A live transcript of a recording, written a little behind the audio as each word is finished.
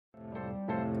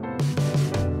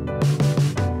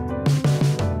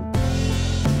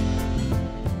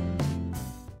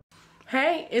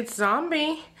Hey, it's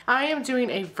Zombie. I am doing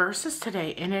a versus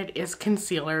today, and it is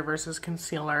concealer versus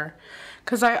concealer.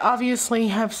 Because I obviously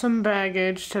have some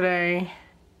baggage today.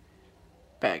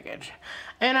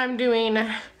 And I'm doing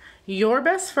Your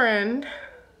Best Friend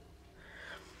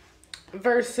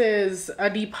versus a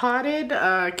depotted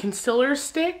concealer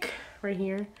stick right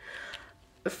here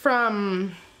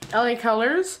from LA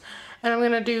Colors. And I'm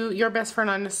going to do Your Best Friend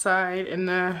on this side and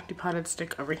the depotted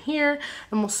stick over here.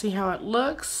 And we'll see how it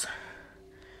looks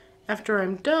after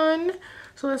I'm done.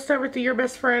 So let's start with the Your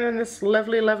Best Friend in this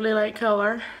lovely, lovely light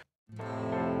color. Yeah,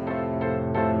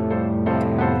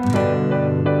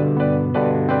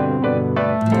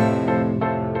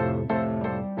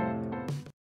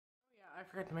 I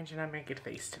forgot to mention I'm making a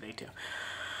face today too.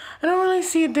 I don't really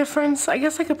see a difference. I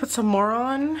guess I could put some more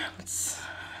on.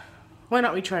 Why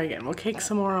not we try again? We'll cake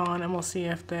some more on and we'll see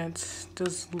if that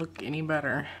does look any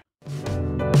better.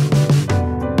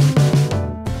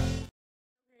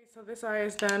 Okay, so this eye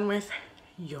is done with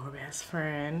Your Best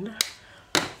Friend.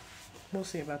 We'll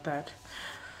see about that.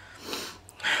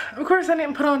 Of course, I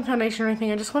didn't put on foundation or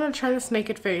anything. I just want to try this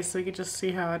naked face so you can just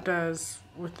see how it does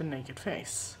with the naked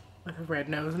face. With a red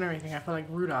nose and everything. I feel like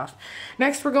Rudolph.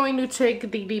 Next, we're going to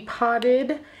take the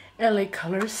depotted LA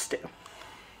Colors stick.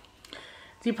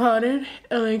 Depotted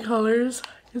LA Colors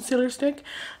concealer stick.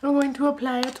 I'm going to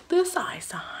apply it to this eye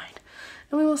side.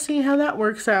 And we will see how that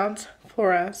works out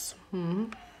for us.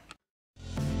 And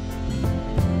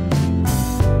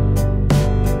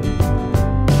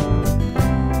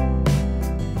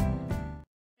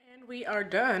we are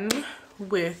done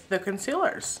with the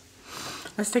concealers.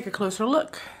 Let's take a closer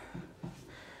look.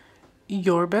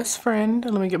 Your Best Friend.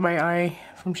 Let me get my eye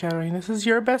from shadowing. This is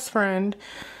Your Best Friend.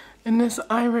 And this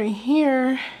eye right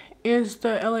here is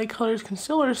the LA Colors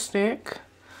concealer stick.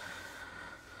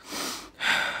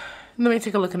 Let me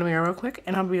take a look in the mirror real quick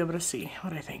and I'll be able to see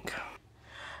what I think.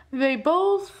 They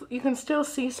both, you can still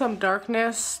see some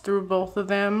darkness through both of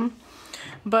them,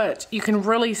 but you can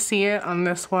really see it on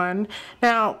this one.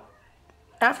 Now,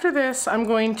 after this,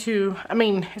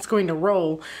 it's going to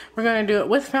roll. We're going to do it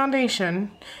with foundation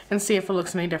and see if it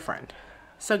looks any different.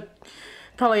 So,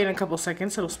 probably in a couple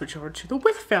seconds, it'll switch over to the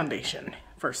with foundation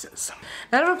versus.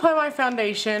 Now that I've applied my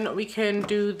foundation, we can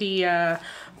do the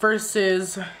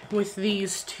versus with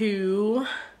these two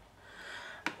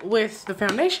with the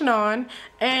foundation on.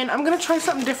 And I'm going to try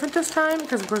something different this time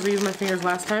because, of course, I used my fingers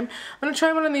last time. I'm going to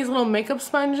try one of these little makeup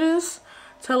sponges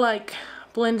to, like,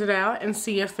 blend it out and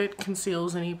see if it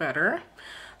conceals any better.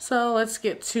 So let's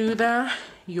get to the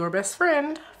Your Best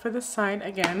Friend for this side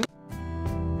again.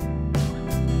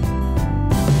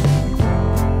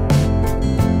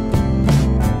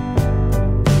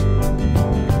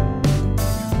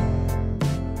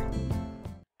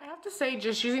 I have to say,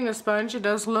 just using the sponge, it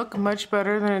does look much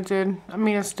better than it did. I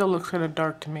mean, it still looks kind of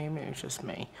dark to me. Maybe it's just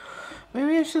me.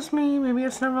 Maybe it's just me. Maybe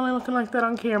it's not really looking like that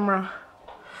on camera.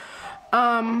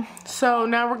 So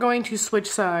now we're going to switch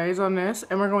sides on this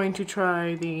and we're going to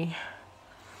try the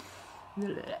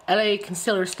LA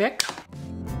concealer stick.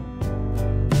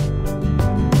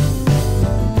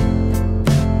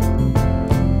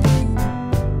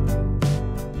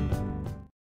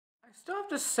 I still have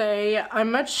to say I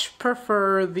much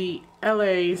prefer the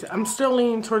LA's. I'm still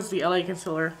leaning towards the LA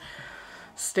concealer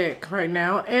stick right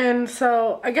now, and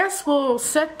so I guess we'll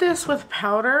set this with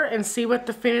powder and see what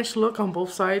the finished look on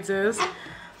both sides is.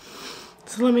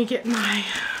 So let me get my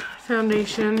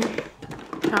foundation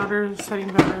powder, setting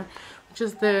powder, which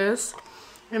is this,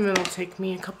 and then it'll take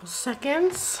me a couple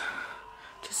seconds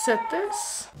to set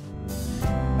this.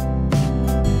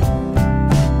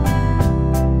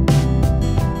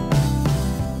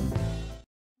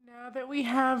 Now that we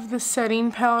have the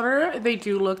setting powder, they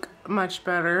do look much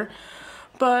better.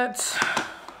 But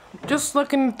just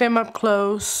looking at them up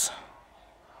close,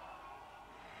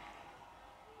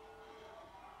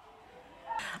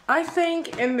 I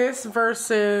think in this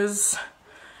versus,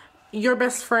 Your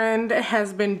Best Friend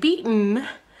has been beaten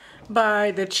by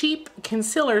the cheap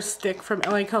concealer stick from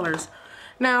LA Colors.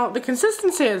 Now, the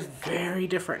consistency is very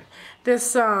different.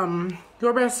 This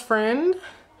Your Best Friend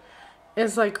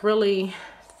is like really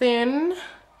thin,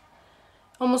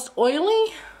 almost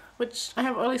oily. Which I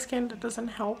have oily skin, that doesn't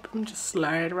help. I'm just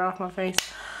slide right off my face.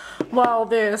 While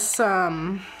this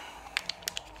LA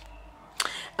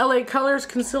Colors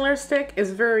concealer stick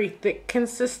is very thick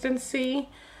consistency.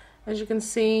 As you can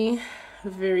see,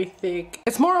 very thick.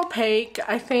 It's more opaque,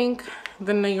 I think,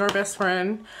 than the Your Best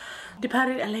Friend.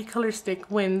 Depotted LA Color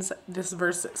stick wins this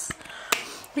versus.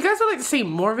 If you guys would like to see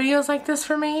more videos like this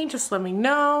for me, just let me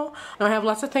know. I have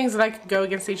lots of things that I could go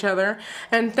against each other.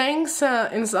 And thanks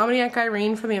Insomniac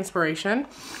Irene for the inspiration.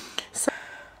 So,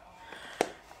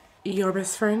 Your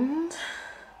best friend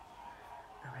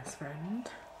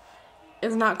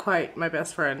is not quite my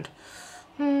best friend.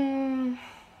 Yeah.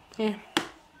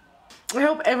 I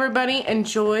hope everybody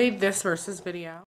enjoyed this versus video.